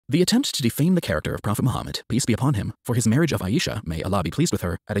The attempt to defame the character of Prophet Muhammad, peace be upon him, for his marriage of Aisha, may Allah be pleased with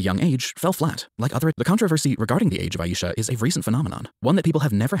her, at a young age, fell flat. Like the controversy regarding the age of Aisha is a recent phenomenon, one that people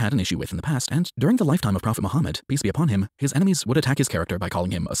have never had an issue with in the past, and during the lifetime of Prophet Muhammad, peace be upon him, his enemies would attack his character by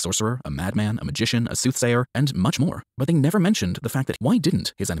calling him a sorcerer, a madman, a magician, a soothsayer, and much more. But they never mentioned the fact that why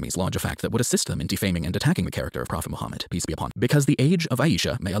didn't his enemies lodge a fact that would assist them in defaming and attacking the character of Prophet Muhammad, peace be upon him? Because the age of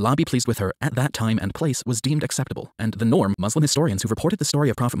Aisha, may Allah be pleased with her, at that time and place was deemed acceptable, and the norm, Muslim historians who reported the story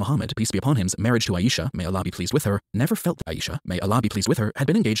of Prophet Muhammad, peace be upon him's marriage to Aisha, may Allah be pleased with her, never felt that Aisha, may Allah be pleased with her, had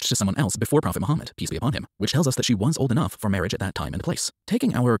been engaged to someone else before Prophet Muhammad, peace be upon him, which tells us that she was old enough for marriage at that time and place.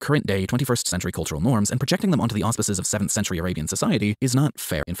 Taking our current day 21st century cultural norms and projecting them onto the auspices of 7th century Arabian society is not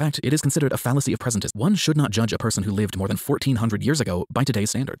fair. In fact, it is considered a fallacy of presentism. One should not judge a person who lived more than 1400 years ago by today's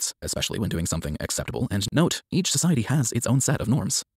standards, especially when doing something acceptable, and note, each society has its own set of norms.